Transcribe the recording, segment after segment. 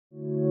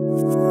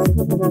Do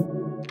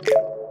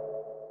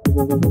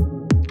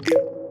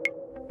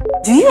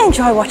you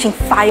enjoy watching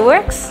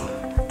fireworks?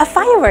 A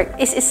firework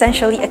is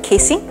essentially a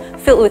casing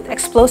filled with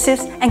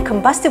explosives and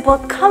combustible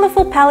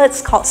colorful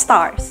pellets called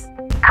stars.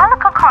 Color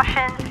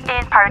concoctions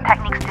in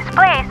pyrotechnics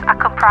displays are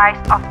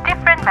comprised of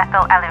different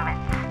metal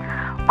elements.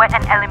 When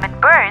an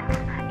element burns,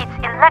 its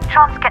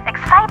electrons get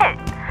excited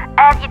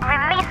and it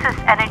releases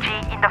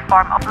energy in the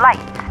form of light.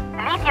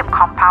 Lithium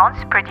compounds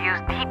produce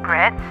deep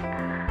reds,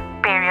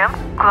 barium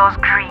glows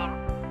green,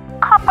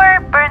 copper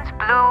burns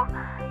blue,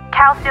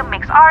 calcium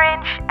makes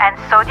orange, and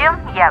sodium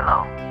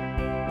yellow.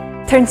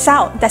 Turns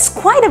out there's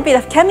quite a bit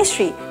of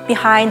chemistry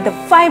behind the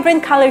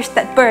vibrant colors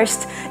that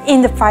burst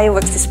in the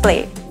fireworks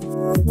display.